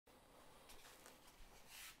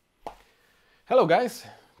Hello guys!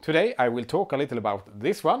 Today I will talk a little about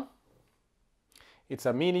this one. It's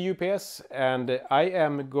a mini UPS and I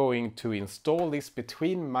am going to install this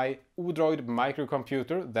between my Odroid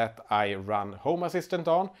microcomputer that I run Home Assistant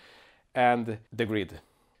on and the grid.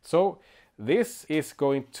 So this is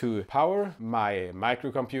going to power my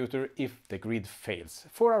microcomputer if the grid fails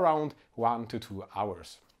for around 1 to 2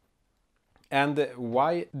 hours. And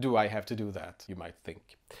why do I have to do that, you might think?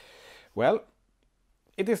 Well,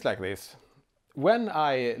 it is like this. When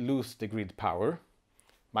I lose the grid power,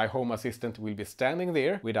 my Home Assistant will be standing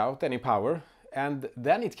there without any power, and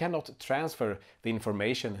then it cannot transfer the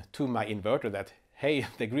information to my inverter that, hey,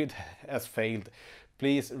 the grid has failed.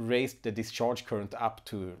 Please raise the discharge current up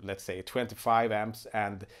to, let's say, 25 amps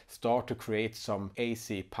and start to create some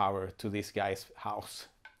AC power to this guy's house.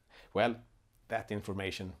 Well, that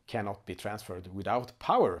information cannot be transferred without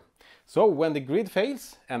power. So when the grid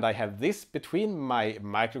fails and I have this between my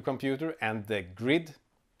microcomputer and the grid,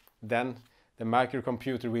 then the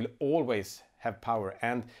microcomputer will always have power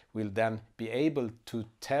and will then be able to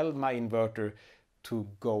tell my inverter to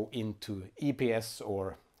go into EPS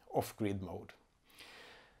or off-grid mode.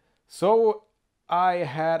 So I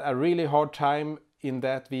had a really hard time in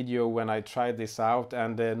that video when I tried this out,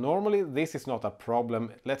 and normally this is not a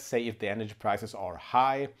problem. Let's say if the energy prices are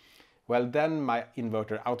high, well then my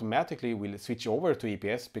inverter automatically will switch over to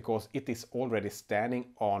EPS because it is already standing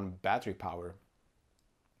on battery power.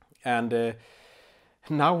 And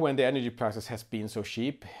now when the energy prices has been so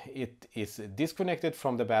cheap, it is disconnected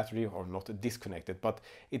from the battery, or not disconnected, but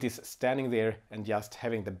it is standing there and just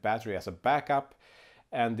having the battery as a backup,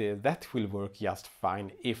 and that will work just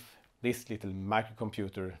fine if this little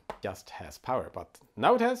microcomputer just has power. But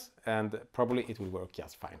now it has, and probably it will work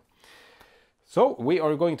just fine. So we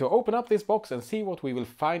are going to open up this box and see what we will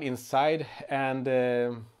find inside, and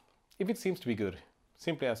if it seems to be good.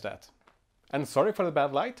 Simply as that. And sorry for the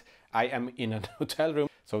bad light, I am in a hotel room,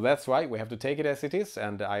 so that's why we have to take it as it is,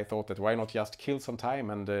 and I thought that why not just kill some time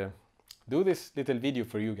and do this little video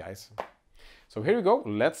for you guys. So here we go,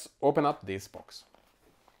 let's open up this box.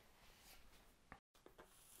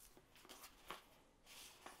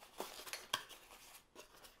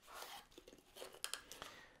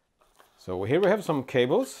 So here we have some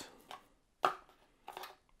cables,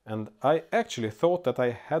 and I actually thought that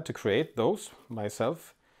I had to create those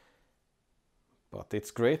myself, but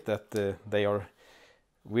it's great that they are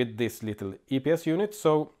with this little EPS unit.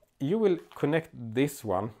 So you will connect this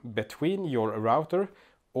one between your router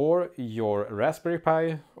or your Raspberry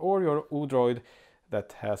Pi or your Odroid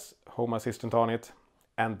that has Home Assistant on it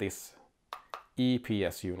and this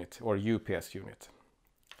EPS unit or UPS unit.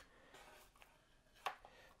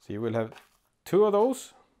 So you will have two of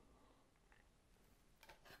those.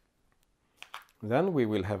 Then we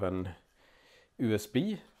will have an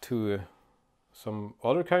USB to some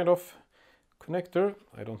other kind of connector.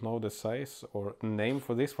 I don't know the size or name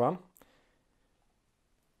for this one.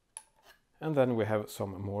 And then we have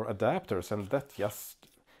some more adapters, and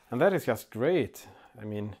that is just great. I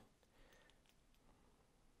mean,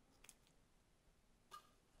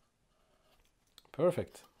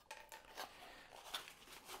 perfect.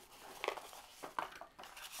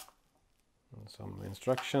 Some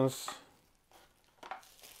instructions.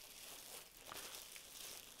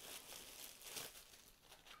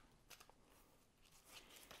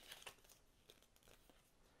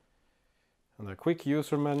 And a quick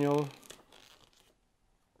user manual.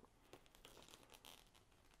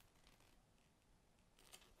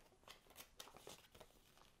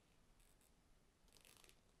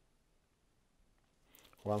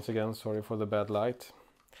 Once again, sorry for the bad light.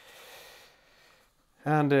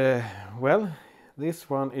 And well, this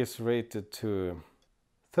one is rated to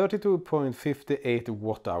 32.58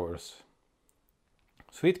 watt hours.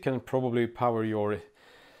 So it can probably power your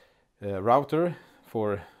router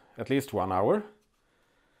for at least 1 hour.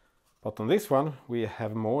 But on this one we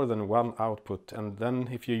have more than one output, and then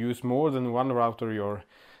if you use more than one router, your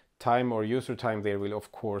time or user time there will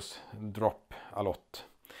of course drop a lot.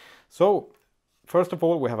 So first of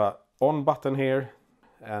all we have a on button here,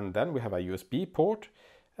 and then we have a USB port,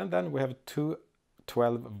 and then we have two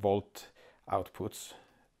 12-volt outputs,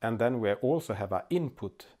 and then we also have an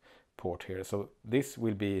input port here. So this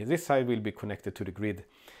side will be connected to the grid,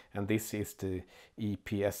 and this is the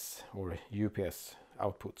EPS or UPS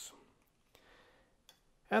outputs.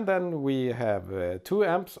 And then we have 2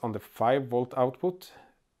 amps on the 5-volt output,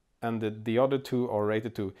 and the other two are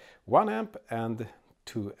rated to 1 amp and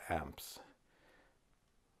 2 amps.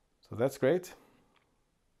 So that's great.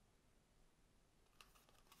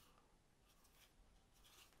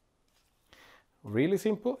 Really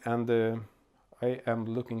simple, and I am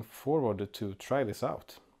looking forward to try this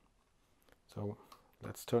out. So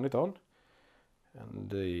let's turn it on.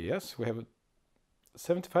 And yes, we have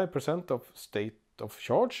 75% of state of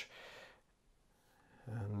charge.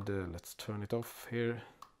 And let's turn it off here.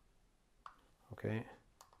 Okay.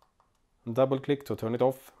 Double click to turn it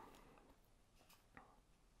off.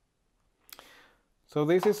 So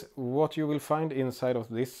this is what you will find inside of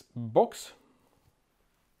this box.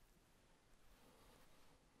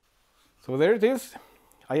 So there it is.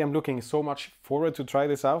 I am looking so much forward to try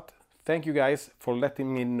this out. Thank you guys for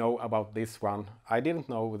letting me know about this one. I didn't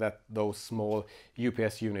know that those small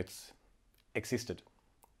UPS units existed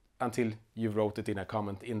until you wrote it in a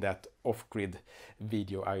comment in that off-grid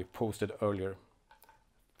video I posted earlier.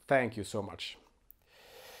 Thank you so much.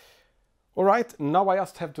 Alright, now I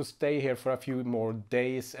just have to stay here for a few more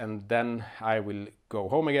days and then I will go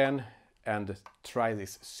home again and try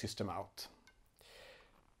this system out.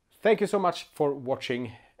 Thank you so much for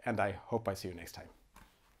watching and I hope I see you next time.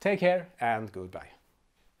 Take care and goodbye.